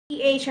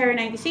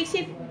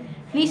CH096,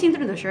 please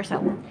introduce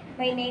yourself.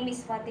 My name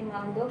is Fatima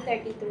Ando,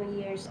 33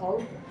 years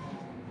old.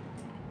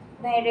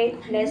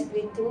 Married, blessed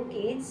with two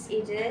kids,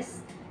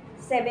 ages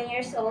 7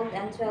 years old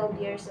and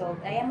 12 years old.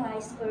 I am a high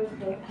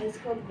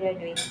school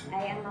graduate.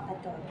 I am a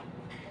Catholic.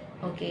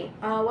 Okay,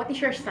 what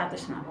is your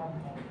status now?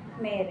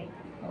 Married.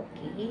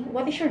 Okay,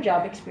 what is your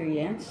job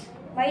experience?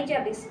 My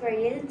job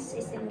experience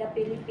is in the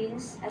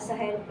Philippines as a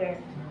helper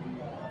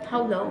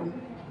How long?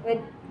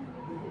 with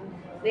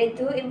with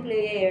two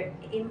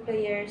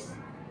employers.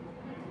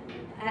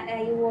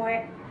 I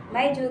work.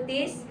 My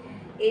duties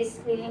is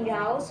cleaning the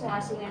house,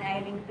 washing and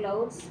ironing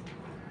clothes,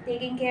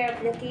 taking care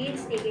of the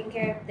kids, taking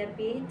care of the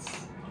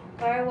pets,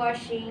 car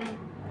washing,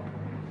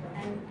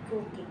 and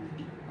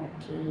cooking.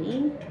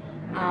 Okay.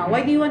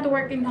 Why do you want to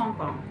work in Hong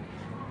Kong?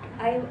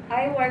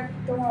 I work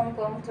to Hong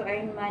Kong to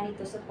earn money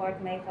to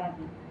support my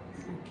family.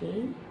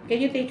 Okay.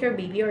 Can you take your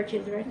baby or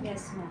children?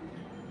 Yes, ma'am.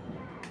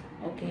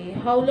 Okay.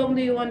 How long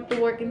do you want to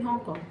work in Hong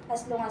Kong?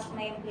 As long as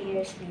my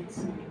employers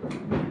needs.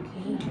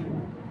 Okay.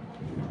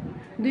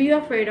 Do you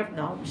afraid of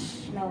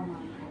dogs? No,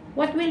 ma'am.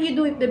 What will you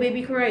do if the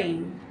baby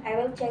crying? I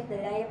will check the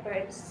diaper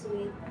if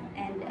sweet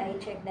and I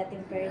check the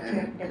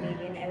temperature of the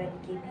baby and I will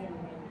give him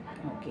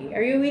milk. Okay.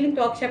 Are you willing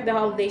to accept the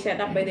holiday set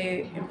up by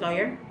the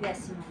employer?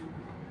 Yes, ma'am.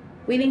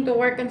 Willing to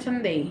work on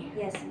Sunday?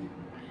 Yes, ma'am.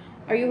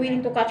 Are you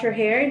willing to cut your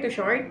hair into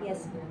short?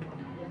 Yes, ma'am.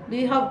 Do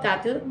you have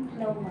tattoo?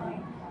 No,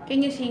 ma'am.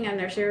 Can you sing a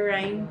nursery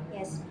rhyme?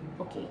 Yes,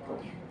 ma'am. Okay, go.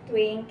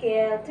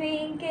 Twinkle,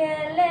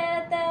 twinkle,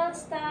 little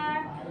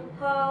star,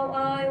 how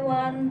I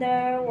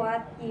wonder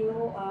what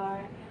you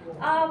are.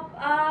 Up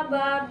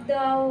above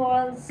the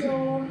world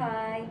so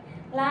high,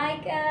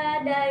 like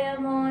a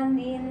diamond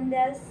in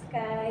the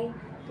sky.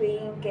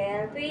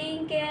 Twinkle,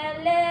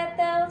 twinkle,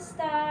 little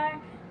star,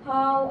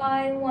 how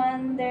I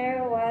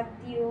wonder what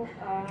you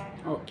are.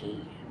 Okay.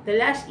 The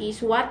last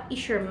is, what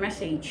is your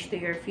message to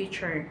your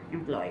future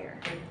employer?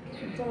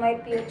 To my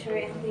future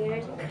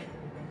employers,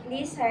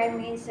 please hire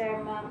me,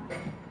 sir, ma'am.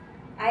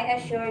 I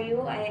assure you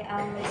I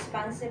am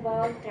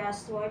responsible,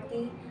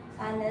 trustworthy,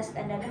 honest,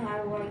 and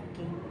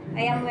hardworking.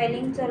 I am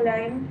willing to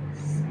learn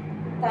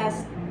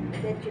tasks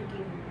that you give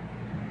me.